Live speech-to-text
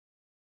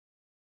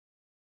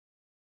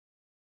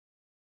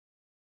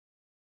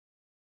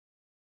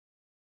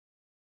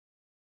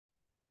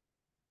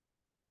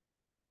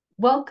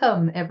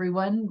Welcome,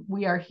 everyone.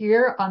 We are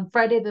here on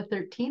Friday the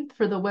 13th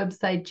for the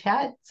website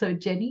chat. So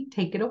Jenny,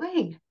 take it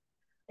away.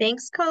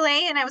 Thanks,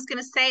 Colleen. And I was going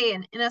to say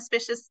an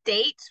inauspicious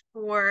date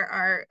for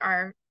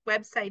our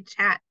website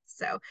chat.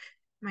 So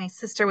my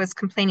sister was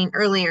complaining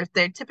earlier,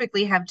 they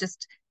typically have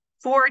just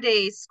 4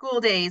 days,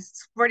 4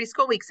 day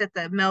school weeks at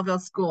the Melville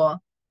school.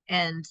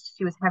 And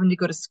she was having to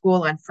go to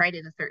school on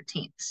Friday the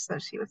 13th. So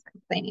she was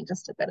complaining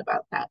just a bit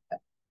about that. But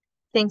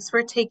thanks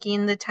for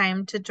taking the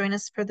time to join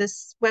us for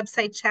this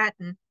website chat.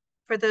 And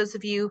for those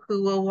of you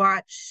who will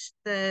watch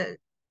the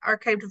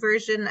archived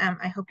version,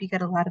 I hope you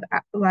get a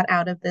lot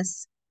out of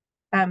this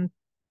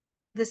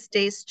this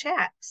day's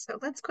chat. So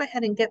let's go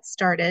ahead and get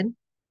started.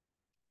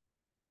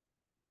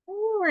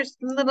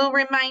 Little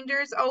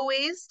reminders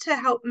always to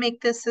help make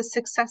this a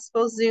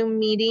successful Zoom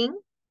meeting.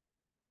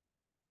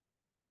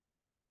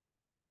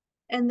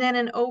 And then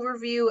an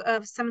overview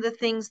of some of the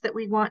things that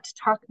we want to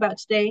talk about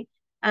today.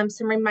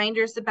 Some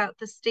reminders about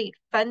the state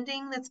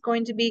funding that's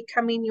going to be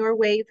coming your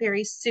way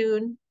very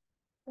soon.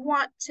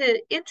 Want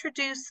to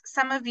introduce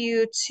some of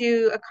you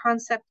to a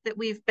concept that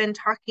we've been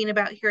talking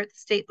about here at the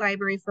State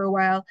Library for a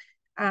while,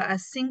 a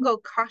single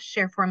cost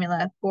share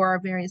formula for our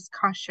various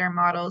cost share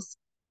models.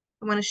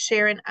 I want to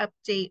share an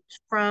update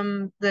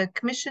from the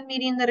commission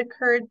meeting that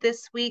occurred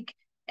this week,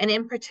 and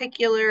in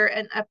particular,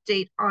 an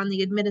update on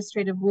the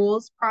administrative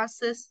rules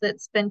process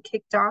that's been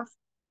kicked off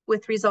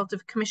with result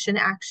of commission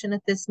action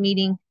at this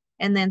meeting,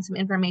 and then some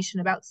information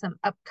about some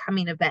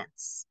upcoming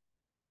events.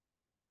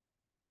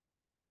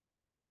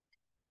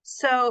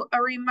 So a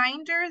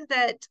reminder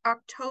that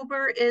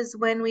October is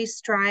when we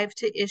strive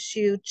to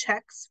issue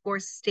checks for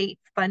state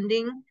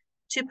funding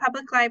to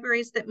public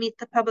libraries that meet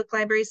the public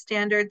library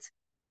standards.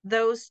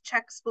 Those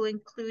checks will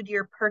include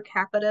your per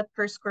capita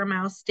per square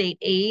mile state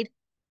aid,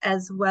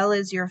 as well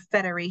as your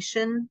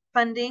federation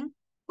funding.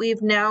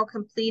 We've now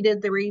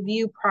completed the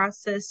review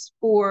process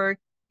for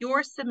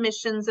your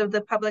submissions of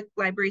the public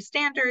library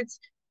standards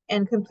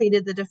and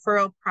completed the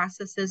deferral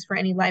processes for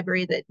any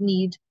library that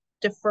need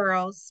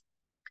deferrals.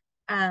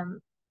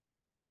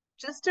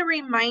 Just a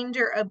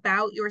reminder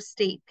about your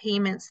state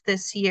payments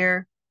this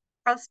year.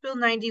 House Bill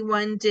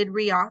 91 did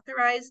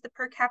reauthorize the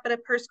per capita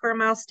per square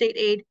mile state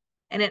aid,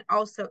 and it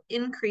also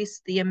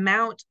increased the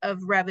amount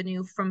of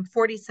revenue from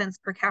 40 cents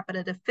per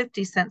capita to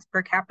 50 cents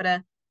per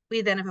capita.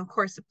 We then have, of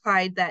course,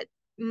 applied that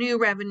new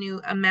revenue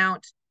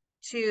amount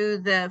to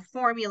the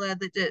formula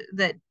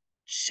that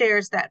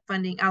shares that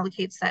funding,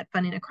 allocates that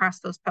funding across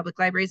those public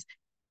libraries.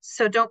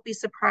 So don't be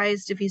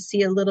surprised if you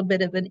see a little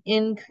bit of an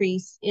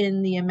increase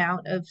in the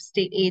amount of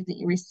state aid that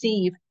you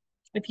receive.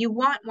 If you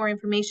want more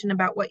information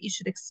about what you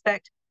should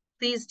expect,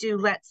 please do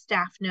let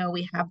staff know.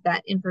 We have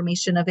that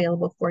information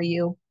available for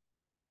you.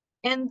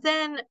 And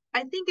then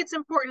I think it's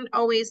important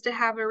always to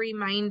have a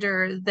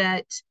reminder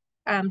that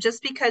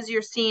just because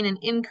you're seeing an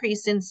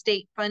increase in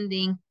state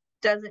funding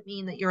doesn't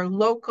mean that your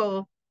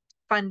local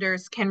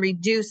funders can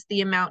reduce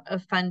the amount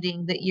of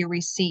funding that you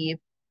receive.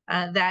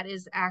 That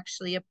is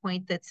actually a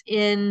point that's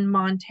in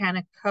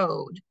Montana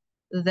code,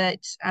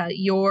 that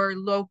your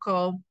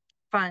local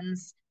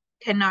funds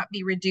cannot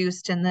be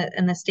reduced and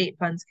the state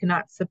funds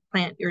cannot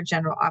supplant your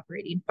general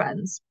operating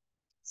funds.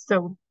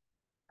 So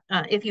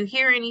if you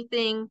hear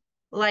anything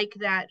like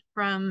that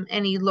from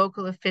any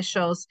local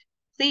officials,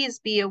 please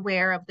be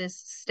aware of this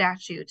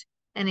statute.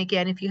 And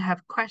again, if you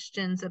have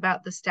questions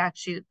about the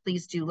statute,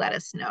 please do let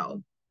us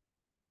know.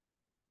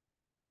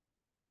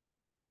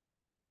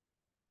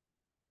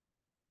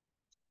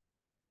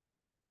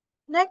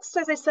 Next,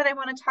 as I said, I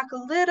want to talk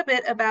a little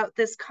bit about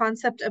this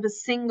concept of a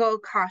single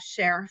cost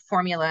share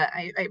formula.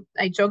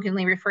 I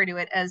jokingly refer to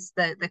it as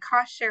the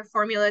cost share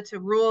formula to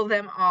rule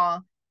them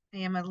all. I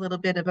am a little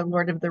bit of a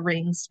Lord of the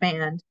Rings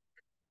fan.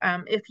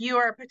 If you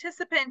are a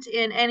participant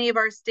in any of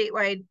our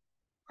statewide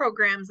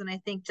programs, and I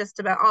think just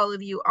about all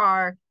of you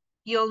are,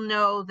 you'll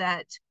know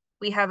that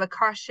we have a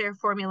cost share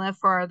formula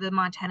for the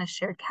Montana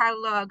Shared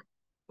Catalog.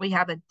 We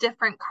have a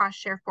different cost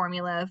share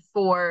formula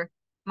for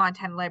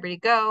Montana Library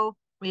to Go.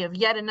 We have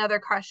yet another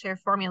cost share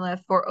formula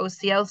for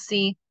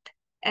OCLC.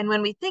 And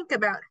when we think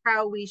about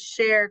how we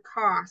share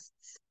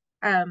costs,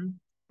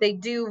 they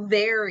do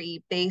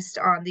vary based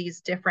on these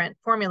different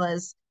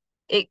formulas.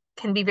 It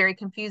can be very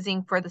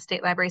confusing for the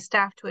state library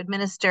staff to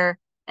administer,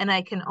 and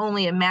I can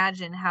only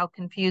imagine how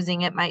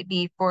confusing it might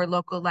be for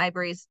local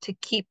libraries to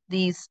keep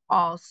these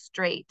all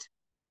straight.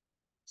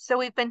 So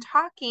we've been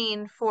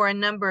talking for a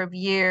number of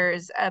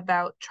years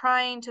about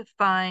trying to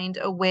find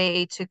a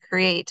way to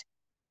create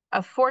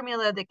a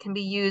formula that can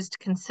be used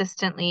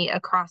consistently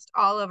across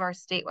all of our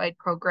statewide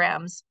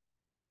programs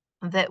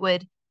that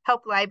would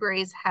help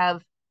libraries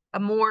have a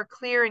more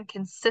clear and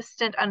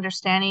consistent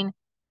understanding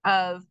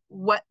of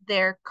what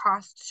their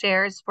cost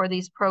shares for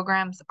these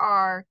programs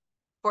are.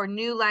 For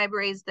new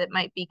libraries that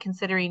might be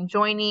considering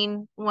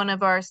joining one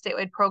of our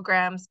statewide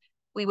programs,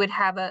 we would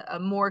have a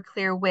more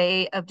clear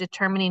way of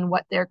determining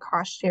what their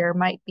cost share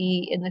might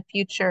be in the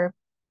future.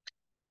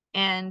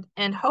 And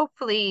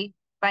hopefully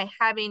by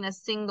having a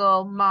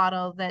single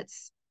model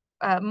that's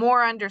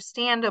more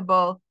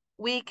understandable,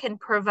 we can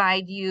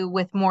provide you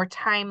with more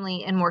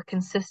timely and more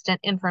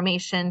consistent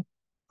information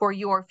for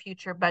your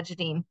future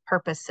budgeting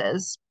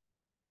purposes.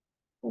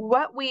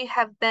 What we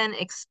have been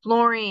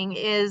exploring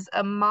is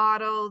a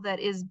model that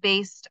is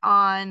based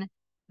on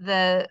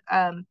the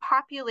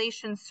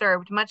population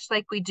served, much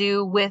like we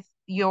do with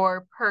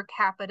your per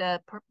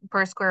capita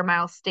per square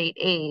mile state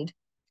aid.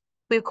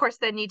 We, of course,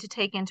 then need to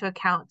take into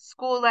account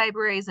school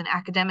libraries and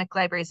academic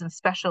libraries and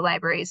special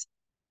libraries,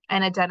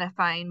 and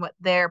identifying what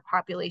their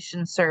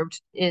population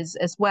served is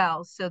as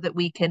well, so that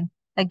we can,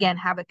 again,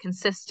 have a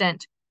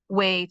consistent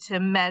way to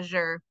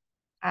measure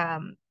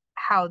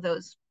how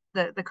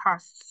the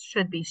costs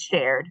should be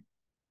shared.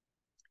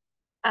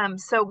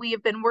 So we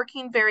have been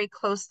working very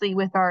closely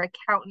with our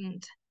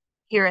accountant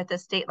here at the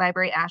State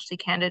Library, Ashley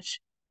Candich,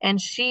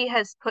 and she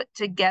has put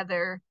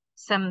together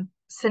some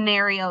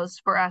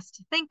scenarios for us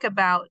to think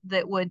about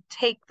that would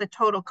take the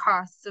total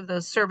costs of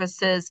those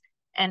services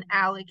and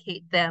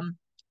allocate them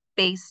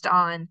based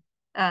on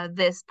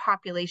this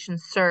population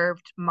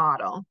served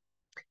model.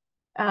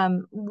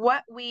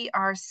 What we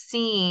are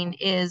seeing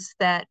is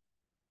that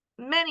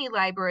many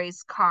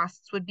libraries'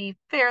 costs would be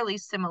fairly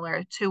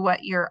similar to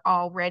what you're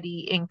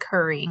already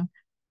incurring,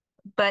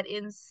 but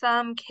in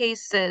some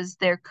cases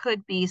there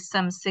could be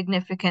some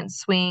significant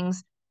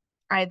swings,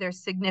 either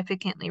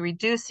significantly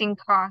reducing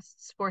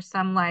costs for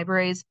some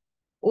libraries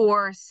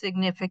or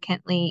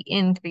significantly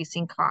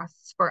increasing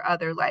costs for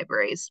other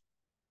libraries.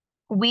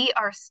 We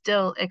are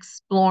still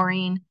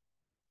exploring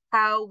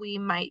how we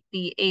might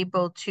be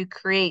able to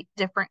create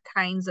different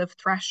kinds of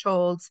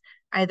thresholds,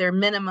 either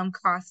minimum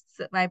costs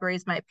that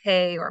libraries might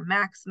pay or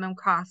maximum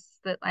costs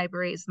that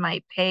libraries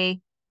might pay,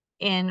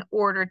 in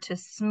order to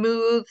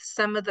smooth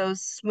some of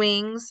those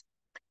swings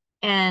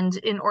and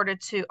in order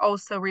to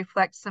also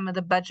reflect some of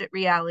the budget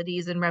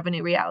realities and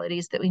revenue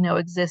realities that we know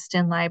exist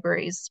in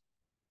libraries.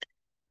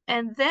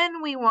 And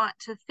then we want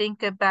to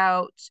think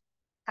about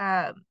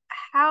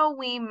how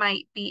we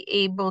might be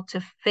able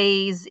to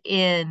phase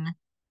in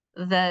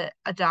the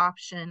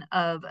adoption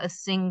of a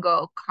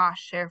single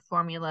cost share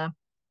formula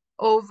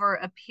over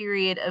a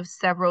period of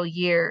several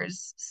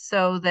years,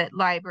 so that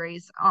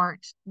libraries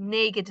aren't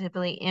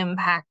negatively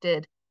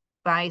impacted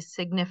by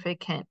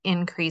significant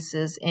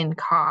increases in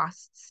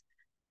costs.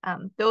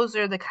 Those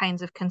are the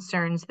kinds of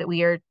concerns that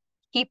we are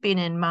keeping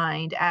in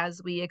mind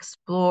as we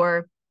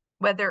explore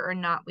whether or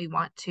not we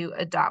want to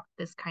adopt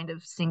this kind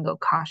of single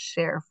cost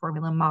share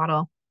formula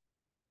model.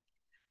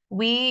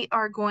 We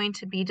are going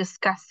to be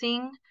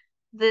discussing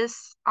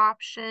this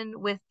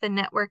option with the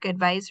Network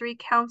Advisory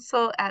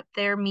Council at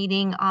their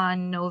meeting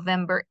on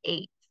November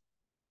 8th.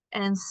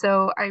 And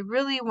so I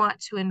really want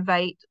to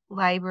invite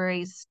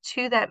libraries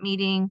to that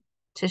meeting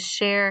to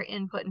share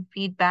input and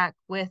feedback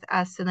with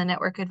us in the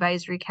Network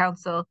Advisory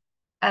Council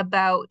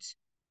about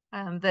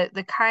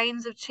the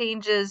kinds of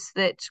changes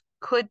that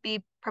could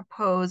be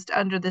proposed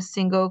under the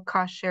single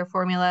cost share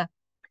formula,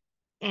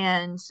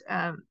 and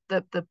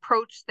the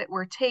approach that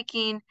we're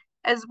taking,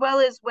 as well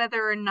as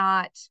whether or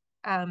not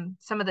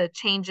some of the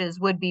changes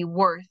would be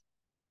worth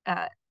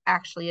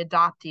actually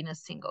adopting a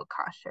single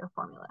cost share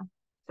formula.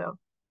 So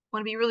I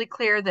want to be really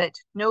clear that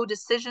no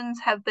decisions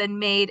have been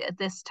made at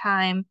this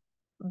time,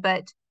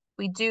 but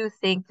we do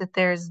think that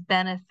there's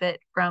benefit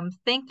from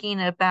thinking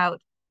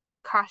about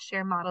cost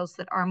share models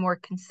that are more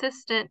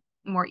consistent,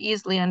 more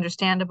easily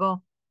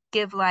understandable,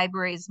 give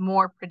libraries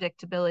more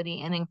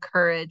predictability, and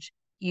encourage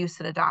use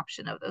and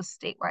adoption of those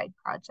statewide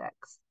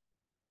projects.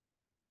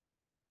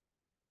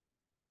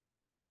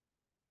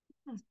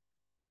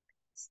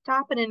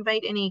 Stop and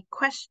invite any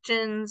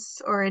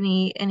questions or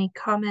any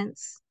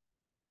comments.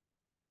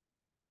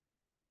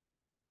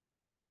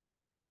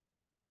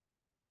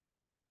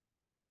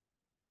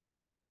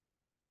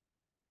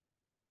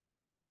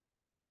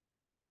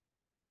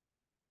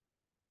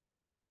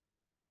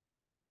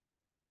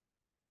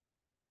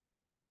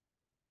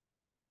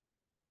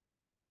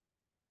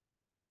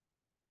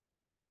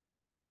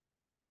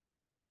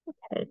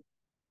 Okay.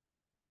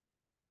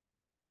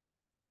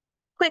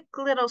 Quick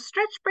little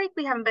stretch break.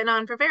 We haven't been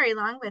on for very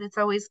long, but it's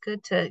always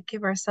good to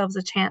give ourselves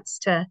a chance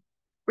to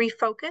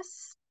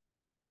refocus.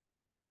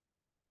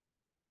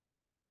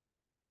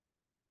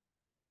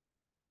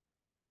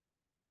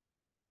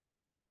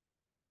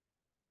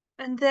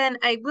 And then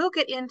I will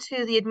get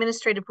into the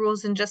administrative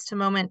rules in just a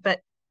moment, but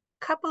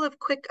a couple of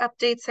quick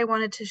updates I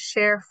wanted to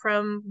share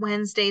from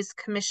Wednesday's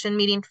commission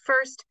meeting.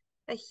 First,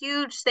 a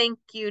huge thank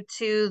you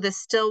to the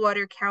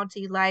Stillwater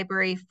County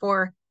Library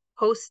for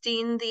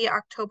hosting the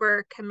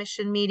October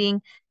commission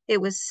meeting. It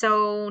was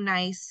so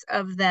nice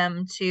of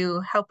them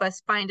to help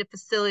us find a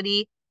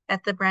facility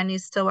at the brand new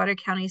Stillwater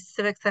County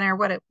Civic Center.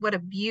 What a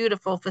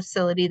beautiful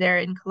facility there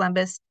in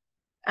Columbus.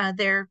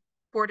 Their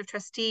Board of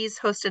Trustees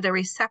hosted a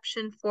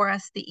reception for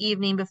us the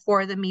evening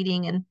before the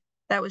meeting, and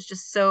that was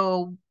just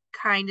so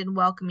kind and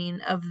welcoming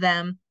of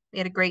them. We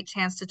had a great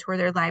chance to tour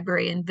their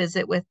library and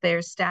visit with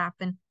their staff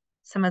and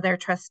some of their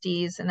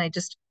trustees, and I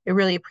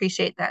really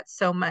appreciate that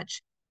so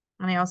much.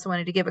 And I also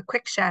wanted to give a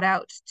quick shout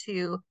out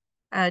to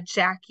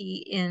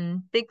Jackie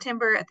in Big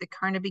Timber at the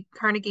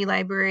Carnegie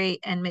Library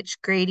and Mitch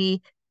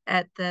Grady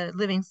at the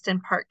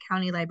Livingston Park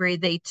County Library,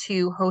 they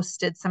too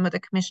hosted some of the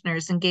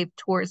commissioners and gave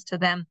tours to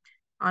them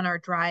on our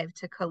drive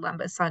to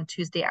Columbus on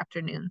Tuesday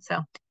afternoon.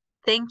 So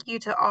thank you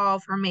to all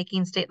for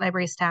making State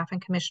Library staff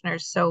and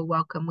commissioners so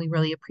welcome. We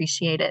really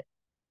appreciate it.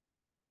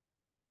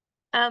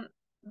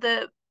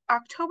 The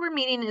October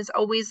meeting is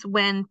always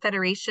when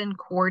Federation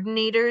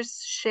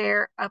coordinators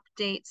share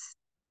updates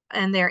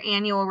and their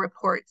annual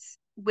reports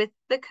with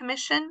the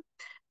commission.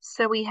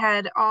 So we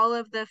had all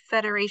of the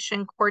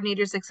Federation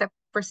coordinators except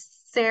for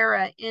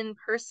Sarah in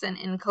person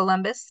in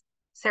Columbus.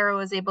 Sarah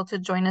was able to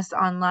join us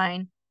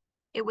online.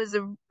 It was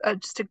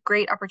just a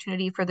great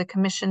opportunity for the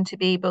commission to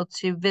be able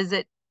to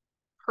visit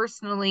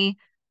personally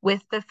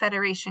with the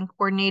Federation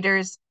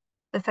coordinators.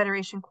 The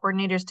Federation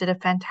coordinators did a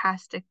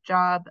fantastic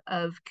job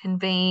of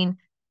conveying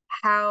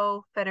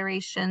how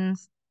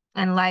federations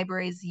and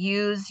libraries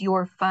use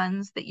your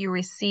funds that you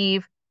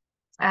receive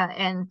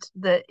and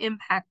the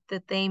impact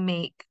that they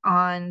make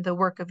on the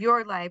work of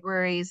your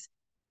libraries.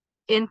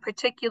 In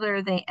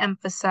particular, they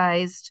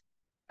emphasized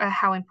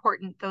how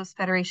important those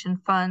federation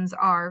funds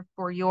are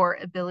for your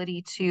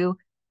ability to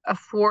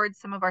afford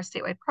some of our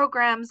statewide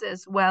programs,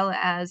 as well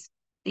as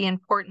the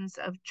importance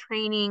of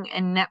training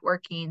and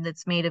networking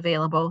that's made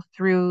available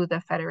through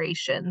the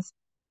federations.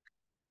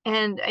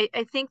 And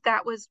I think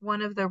that was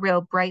one of the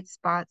real bright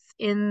spots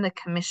in the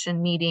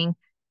commission meeting.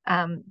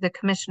 The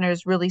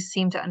commissioners really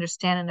seemed to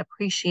understand and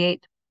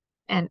appreciate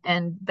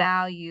and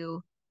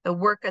value the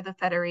work of the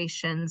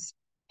federations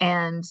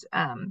and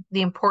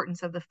the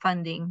importance of the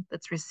funding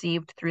that's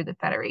received through the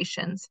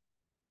federations.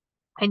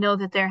 I know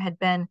that there had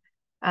been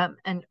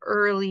an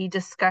early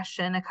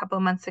discussion a couple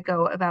of months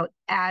ago about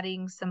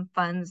adding some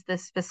funds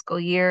this fiscal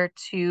year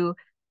to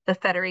the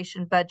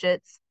federation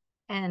budgets.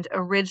 And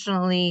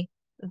originally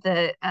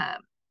the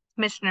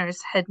commissioners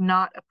had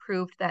not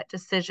approved that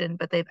decision,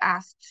 but they've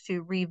asked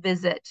to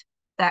revisit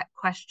that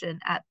question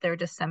at their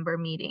December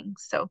meeting.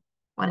 So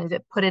wanted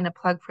to put in a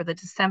plug for the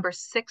December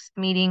 6th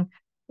meeting,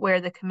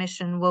 where the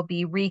commission will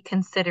be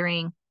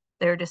reconsidering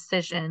their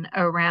decision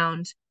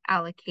around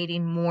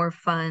allocating more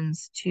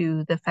funds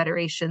to the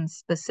federation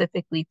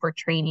specifically for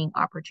training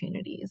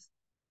opportunities.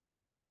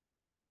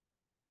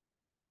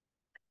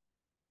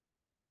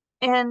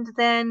 And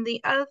then the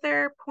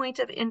other point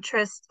of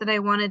interest that I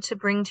wanted to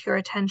bring to your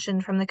attention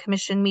from the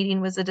commission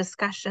meeting was a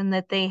discussion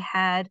that they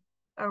had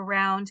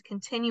around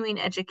continuing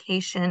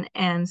education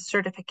and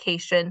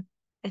certification.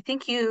 I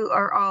think you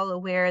are all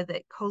aware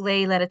that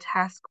Collet led a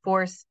task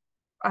force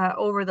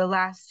over the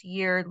last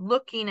year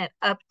looking at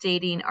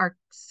updating our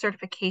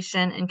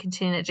certification and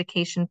continuing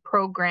education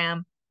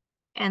program.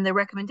 And the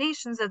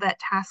recommendations of that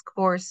task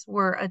force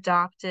were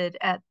adopted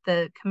at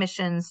the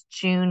commission's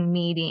June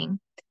meeting.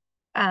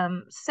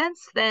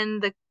 Since then,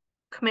 the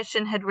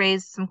commission had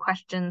raised some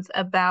questions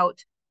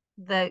about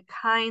the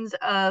kinds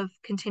of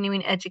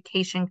continuing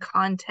education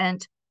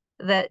content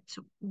that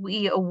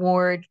we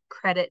award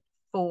credit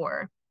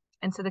for.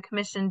 And so the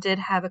commission did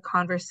have a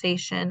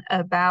conversation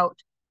about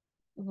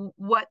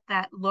what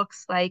that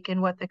looks like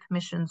and what the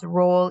commission's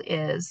role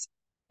is.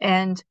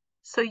 And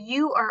so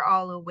you are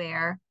all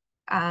aware,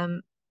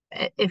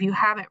 if you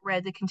haven't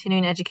read the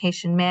continuing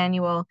education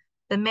manual,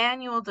 the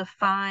manual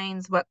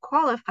defines what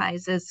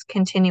qualifies as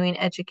continuing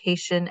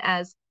education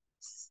as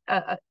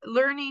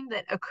learning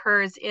that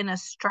occurs in a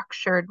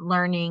structured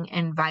learning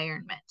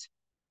environment.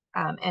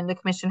 And the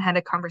commission had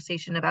a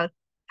conversation about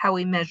how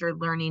we measure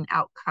learning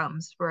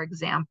outcomes, for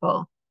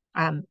example,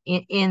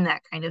 in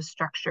that kind of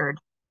structured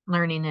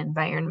learning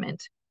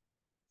environment.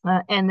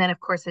 And then, of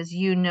course, as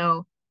you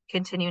know,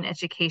 continuing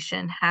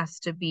education has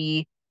to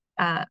be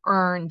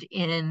earned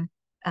in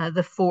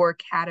the 4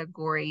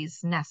 categories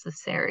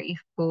necessary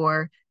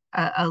for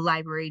a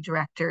library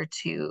director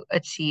to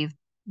achieve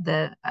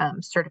the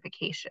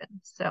certification.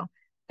 So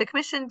the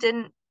commission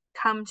didn't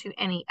come to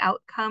any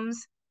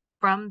outcomes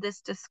from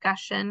this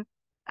discussion.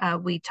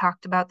 We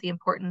talked about the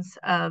importance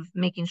of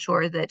making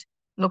sure that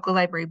local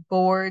library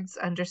boards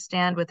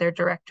understand what their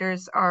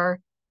directors are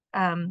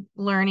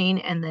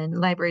learning, and then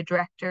library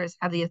directors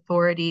have the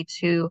authority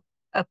to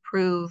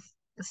approve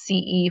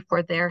CE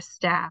for their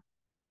staff.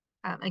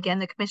 Again,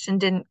 the commission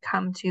didn't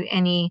come to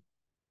any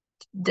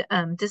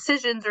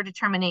decisions or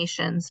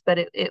determinations, but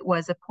it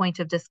was a point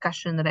of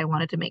discussion that I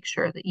wanted to make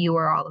sure that you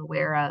are all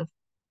aware of,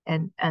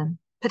 and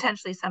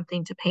potentially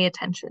something to pay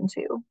attention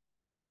to.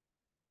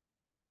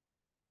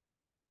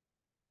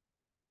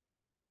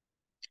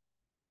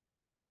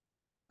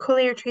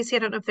 Coley or Tracy, I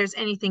don't know if there's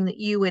anything that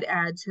you would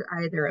add to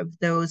either of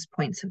those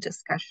points of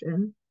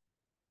discussion.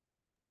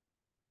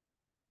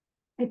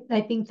 I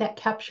think that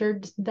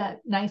captured that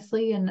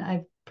nicely, and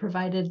I've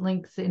provided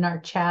links in our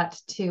chat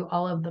to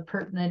all of the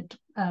pertinent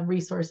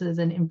resources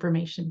and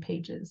information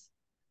pages.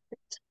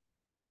 Does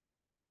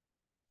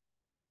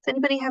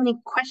anybody have any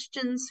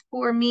questions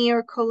for me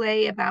or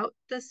Coley about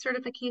the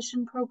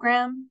certification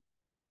program?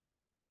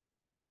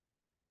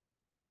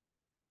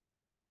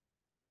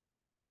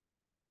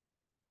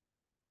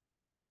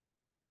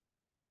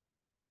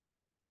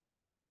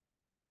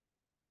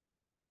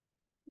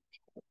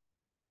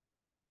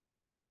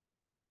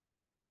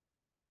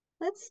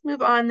 Let's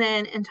move on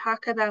then and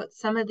talk about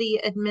some of the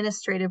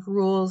administrative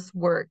rules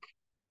work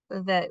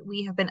that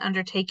we have been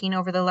undertaking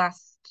over the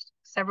last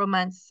several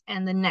months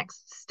and the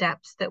next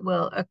steps that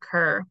will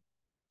occur.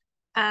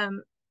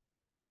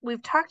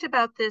 We've talked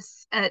about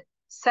this at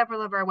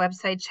several of our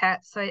website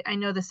chats, so I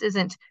know this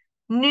isn't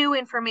new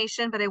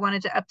information, but I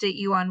wanted to update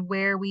you on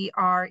where we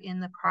are in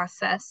the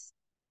process.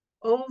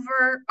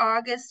 Over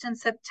August and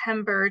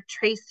September,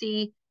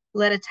 Tracy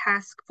led a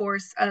task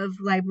force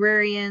of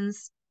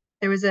librarians.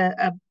 There was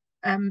a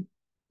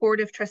board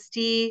of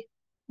trustee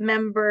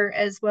member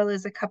as well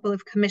as a couple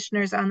of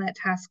commissioners on that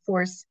task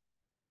force.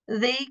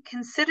 They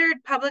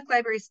considered public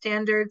library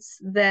standards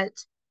that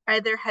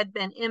either had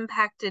been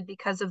impacted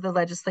because of the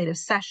legislative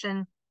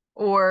session,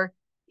 or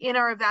in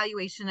our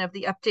evaluation of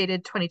the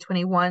updated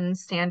 2021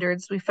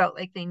 standards, we felt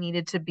like they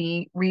needed to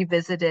be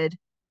revisited.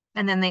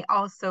 And then they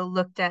also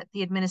looked at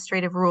the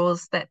administrative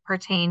rules that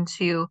pertain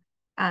to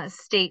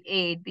state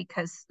aid,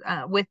 because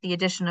with the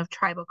addition of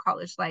tribal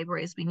college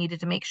libraries, we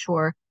needed to make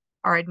sure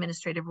our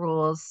administrative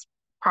rules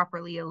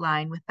properly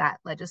align with that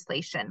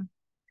legislation.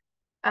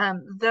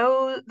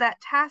 Though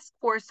that task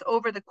force,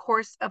 over the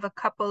course of a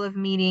couple of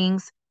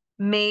meetings,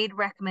 made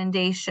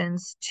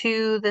recommendations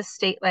to the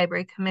State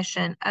Library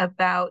Commission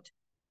about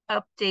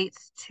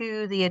updates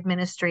to the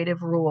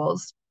administrative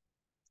rules.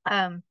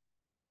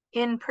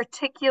 In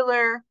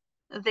particular,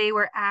 they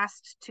were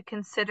asked to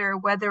consider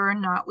whether or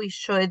not we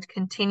should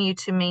continue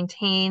to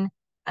maintain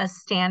a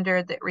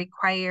standard that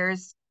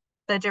requires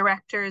the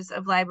directors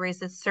of libraries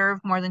that serve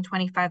more than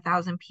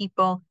 25,000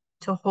 people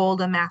to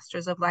hold a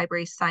Master's of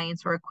Library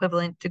Science or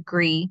equivalent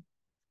degree.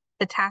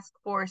 The task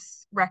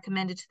force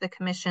recommended to the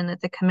commission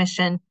that the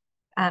commission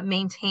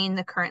maintain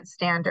the current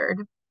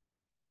standard.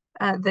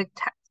 The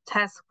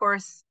task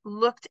force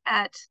looked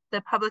at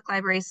the public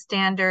library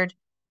standard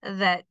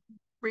that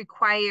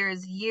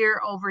requires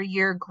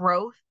year-over-year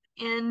growth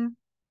in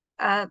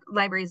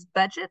libraries'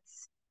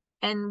 budgets.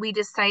 And we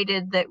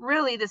decided that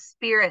really the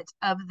spirit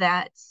of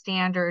that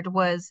standard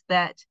was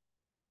that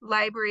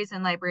libraries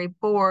and library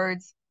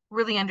boards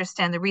really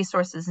understand the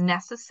resources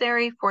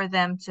necessary for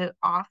them to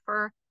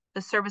offer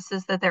the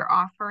services that they're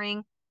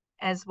offering,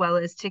 as well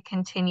as to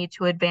continue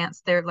to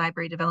advance their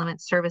library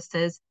development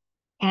services,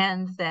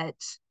 and that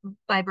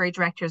library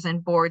directors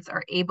and boards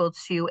are able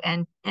to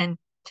and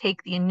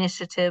take the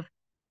initiative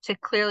to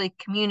clearly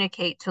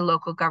communicate to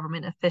local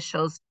government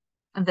officials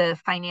the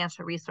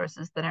financial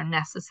resources that are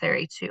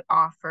necessary to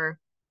offer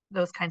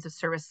those kinds of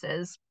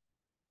services,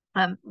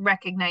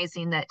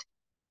 recognizing that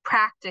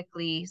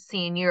practically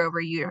seeing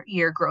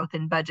year-over-year growth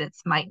in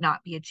budgets might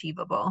not be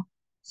achievable.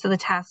 So the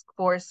task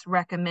force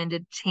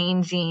recommended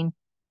changing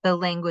the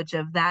language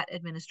of that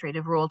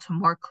administrative rule to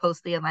more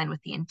closely align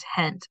with the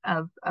intent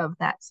of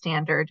that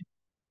standard.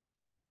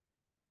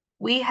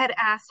 We had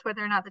asked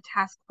whether or not the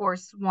task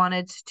force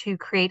wanted to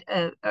create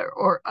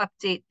or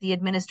update the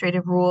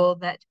administrative rule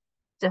that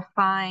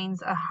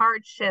defines a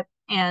hardship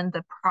and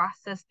the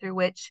process through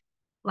which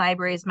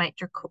libraries might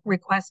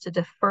request a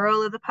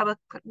deferral of the public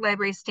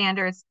library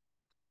standards.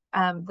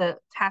 The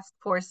task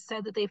force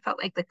said that they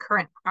felt like the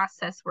current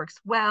process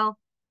works well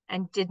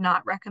and did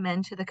not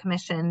recommend to the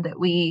commission that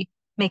we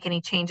make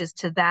any changes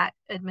to that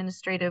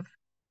administrative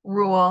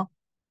rule.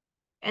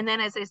 And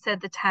then, as I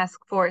said, the task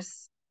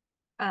force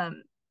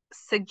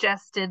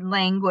suggested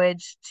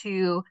language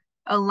to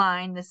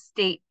align the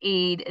state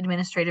aid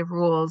administrative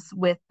rules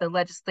with the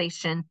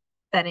legislation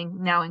that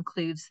now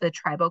includes the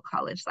tribal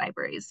college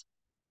libraries.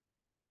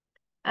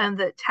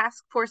 The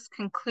task force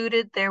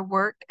concluded their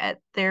work at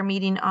their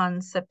meeting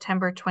on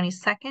September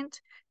 22nd,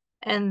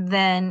 and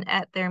then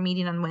at their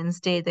meeting on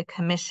Wednesday, the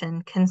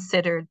commission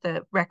considered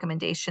the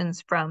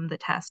recommendations from the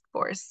task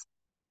force.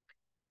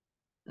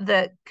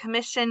 The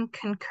commission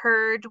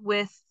concurred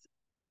with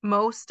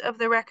most of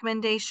the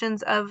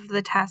recommendations of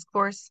the task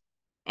force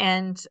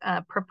and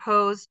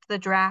proposed the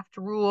draft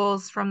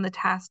rules from the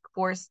task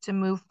force to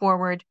move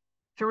forward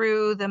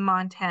through the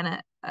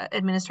Montana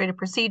Administrative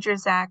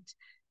Procedures Act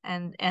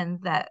and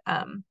that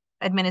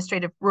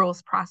administrative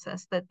rules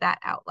process that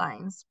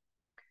outlines.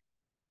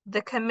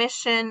 The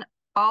commission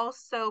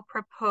also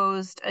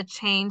proposed a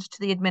change to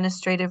the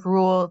administrative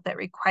rule that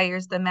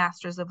requires the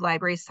Master's of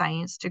Library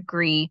Science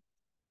degree,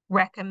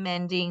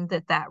 recommending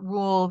that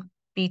rule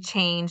be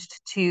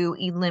changed to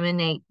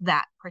eliminate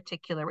that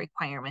particular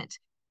requirement.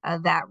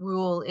 That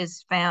rule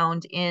is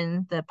found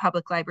in the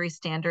public library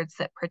standards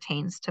that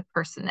pertains to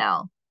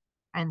personnel.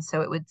 And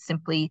so it would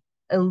simply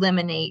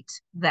eliminate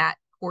that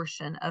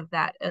portion of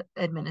that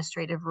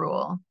administrative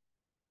rule.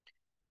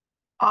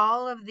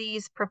 All of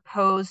these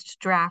proposed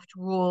draft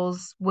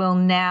rules will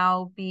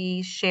now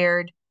be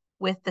shared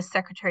with the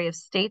Secretary of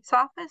State's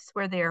office,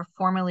 where they are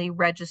formally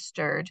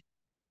registered.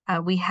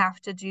 We have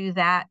to do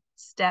that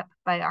step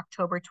by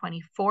October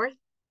 24th.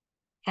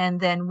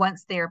 And then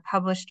once they are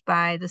published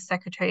by the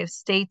Secretary of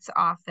State's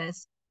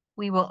office,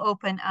 we will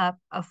open up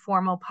a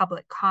formal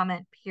public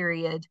comment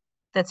period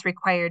that's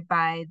required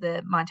by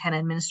the Montana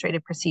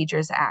Administrative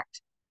Procedures Act.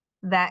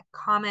 That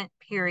comment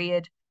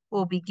period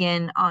will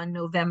begin on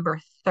November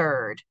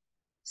 3rd.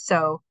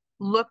 So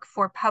look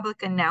for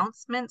public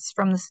announcements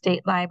from the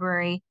state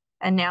library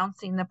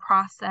announcing the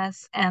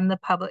process and the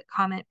public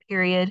comment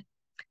period.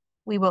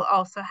 We will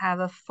also have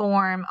a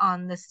form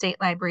on the state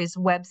library's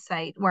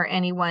website where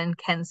anyone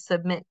can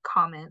submit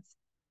comments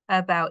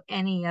about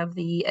any of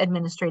the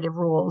administrative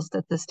rules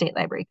that the State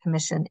Library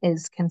Commission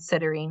is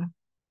considering.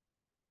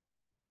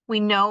 We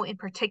know in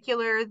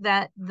particular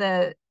that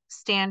the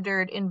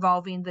standard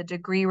involving the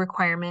degree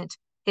requirement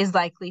is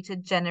likely to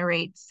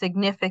generate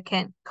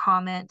significant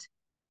comment.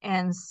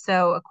 And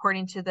so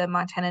according to the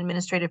Montana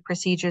Administrative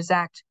Procedures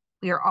Act,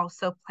 we are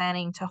also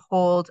planning to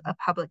hold a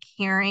public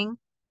hearing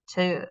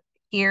to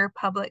hear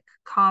public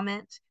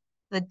comment.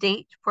 The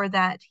date for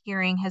that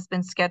hearing has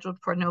been scheduled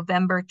for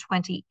November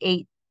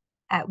 28th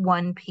at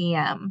 1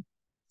 p.m.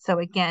 So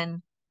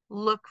again,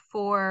 look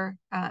for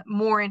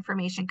more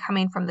information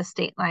coming from the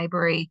state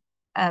library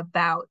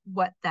about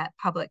what that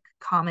public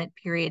comment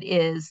period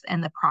is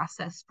and the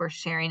process for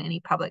sharing any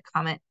public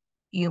comment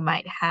you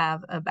might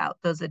have about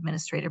those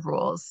administrative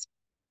rules.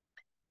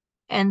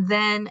 And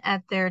then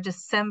at their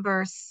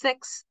December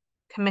 6th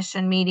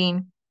commission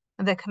meeting,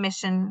 the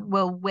commission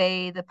will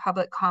weigh the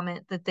public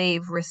comment that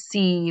they've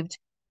received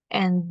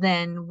and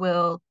then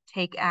will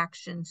take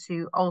action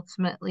to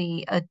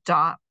ultimately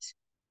adopt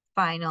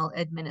final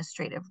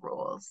administrative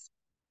rules.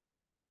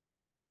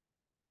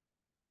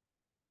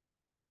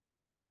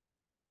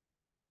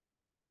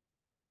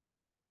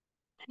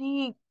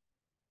 Any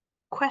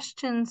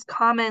questions,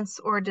 comments,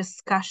 or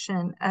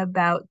discussion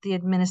about the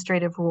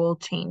administrative rule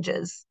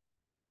changes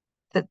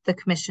that the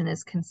commission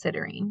is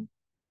considering?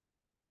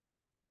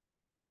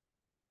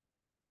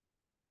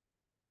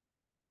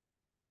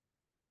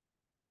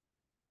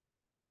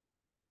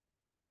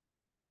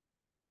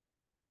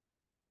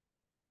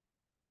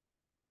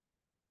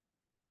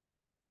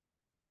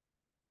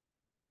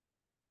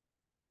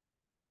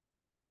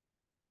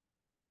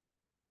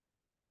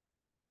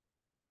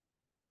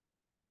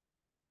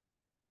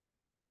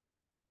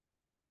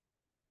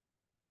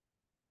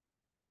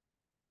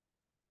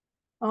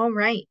 All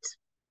right.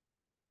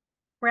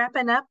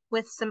 Wrapping up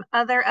with some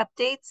other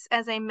updates.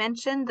 As I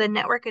mentioned, the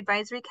Network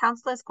Advisory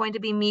Council is going to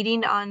be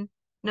meeting on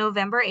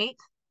November 8th.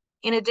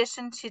 In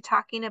addition to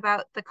talking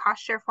about the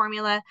cost share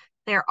formula,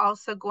 they're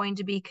also going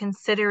to be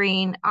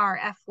considering our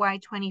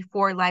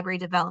FY24 library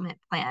development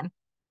plan.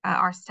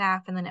 Our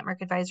staff and the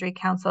Network Advisory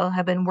Council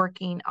have been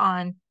working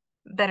on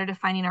better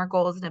defining our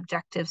goals and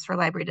objectives for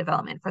library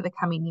development for the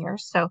coming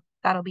years. So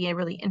that'll be a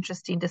really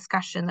interesting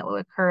discussion that will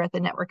occur at the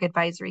Network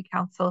Advisory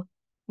Council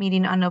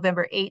meeting on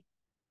November 8th.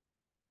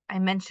 I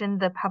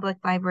mentioned the Public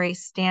Library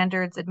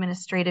Standards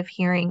Administrative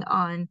hearing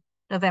on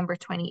November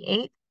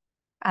 28th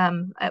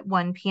at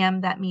 1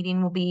 p.m. That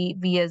meeting will be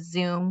via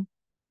Zoom.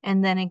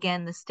 And then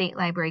again, the State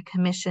Library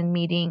Commission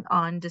meeting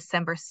on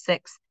December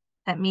 6th.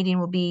 That meeting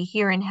will be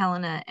here in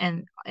Helena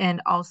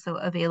and also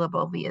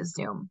available via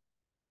Zoom.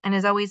 And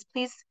as always,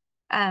 please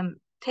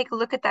take a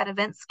look at that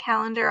events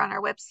calendar on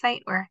our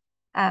website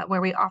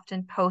where we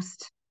often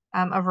post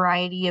a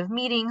variety of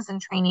meetings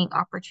and training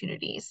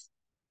opportunities.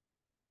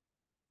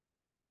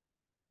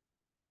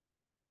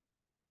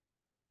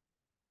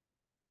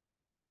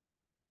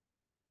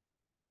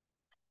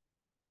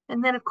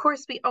 And then, of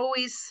course, we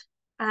always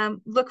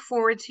look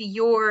forward to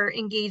your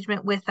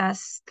engagement with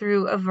us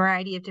through a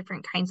variety of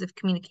different kinds of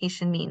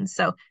communication means.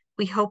 So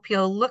we hope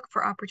you'll look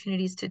for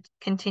opportunities to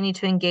continue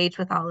to engage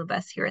with all of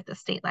us here at the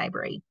State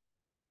Library.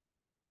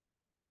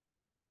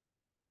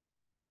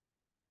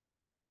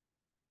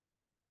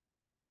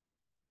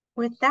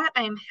 With that,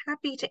 I am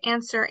happy to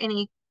answer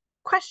any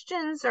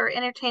questions or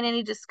entertain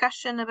any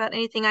discussion about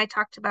anything I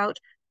talked about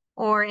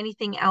or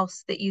anything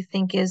else that you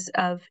think is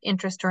of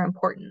interest or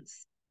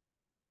importance.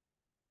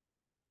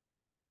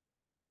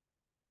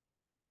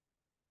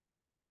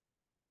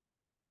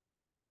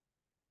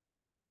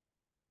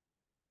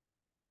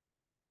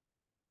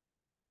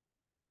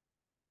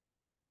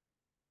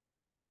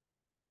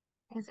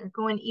 You guys are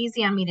going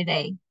easy on me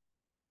today.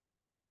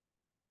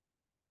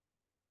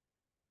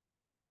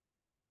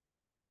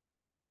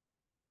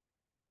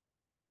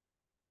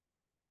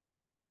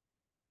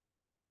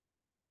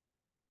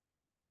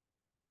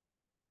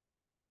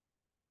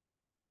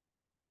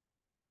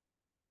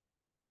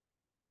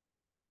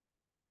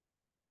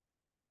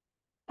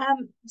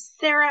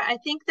 Sarah, I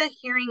think the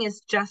hearing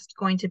is just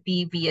going to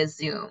be via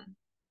Zoom.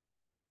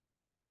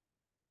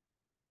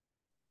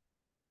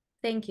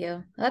 Thank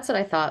you. That's what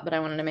I thought, but I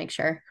wanted to make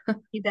sure.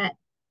 You bet.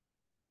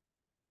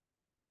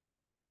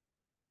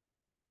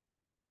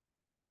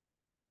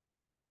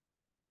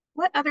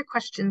 What other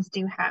questions do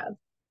you have?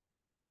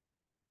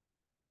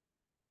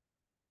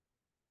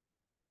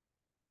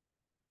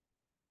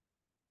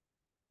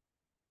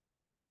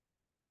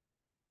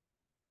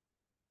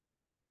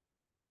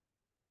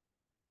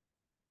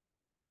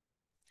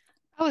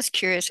 I was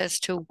curious as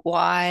to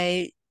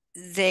why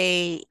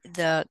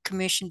the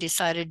commission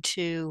decided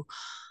to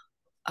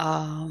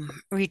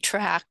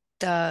retract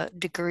the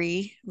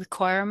degree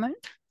requirement.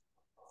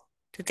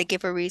 Did they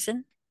give a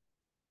reason?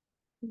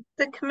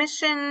 The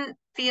commission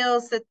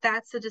feels that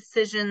that's a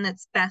decision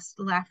that's best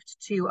left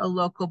to a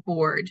local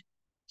board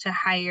to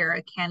hire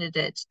a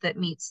candidate that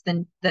meets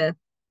the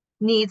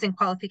needs and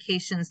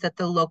qualifications that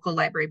the local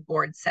library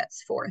board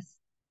sets forth.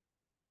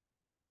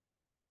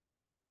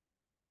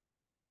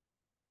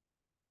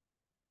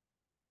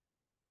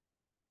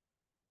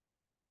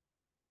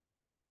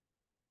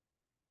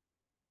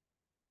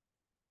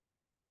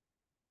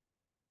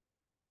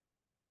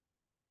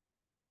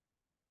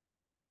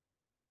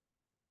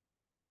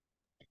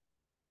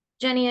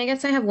 Jenny, I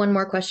guess I have one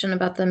more question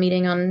about the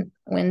meeting on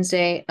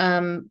Wednesday.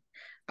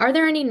 Are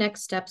there any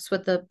next steps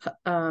with the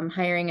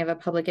hiring of a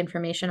public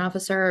information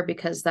officer, or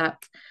because that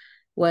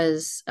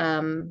was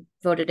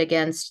voted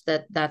against,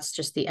 that's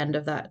just the end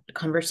of that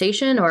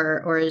conversation,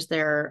 or is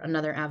there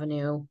another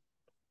avenue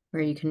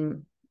where you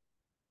can?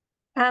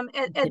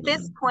 At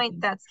this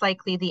point, that's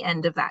likely the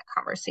end of that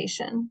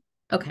conversation.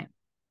 Okay.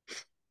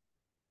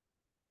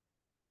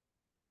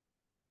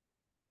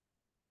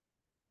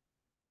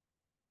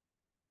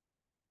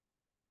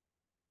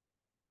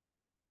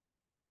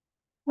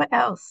 What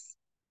else?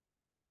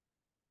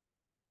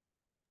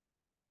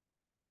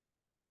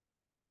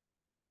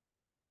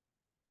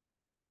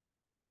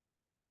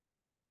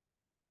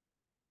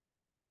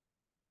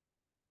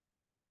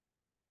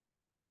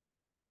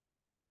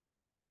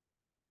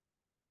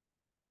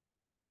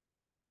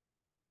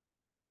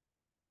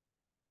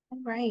 All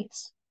right.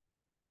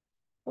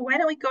 Well, why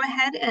don't we go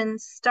ahead and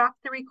stop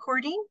the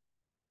recording?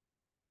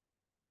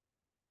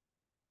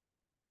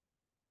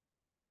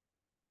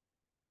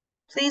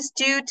 Please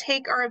do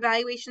take our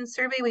evaluation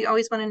survey. We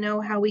always want to know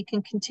how we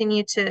can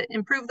continue to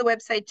improve the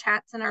website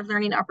chats and our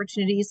learning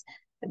opportunities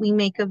that we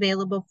make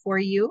available for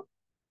you.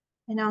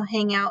 And I'll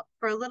hang out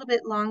for a little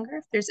bit longer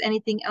if there's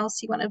anything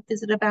else you want to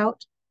visit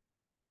about.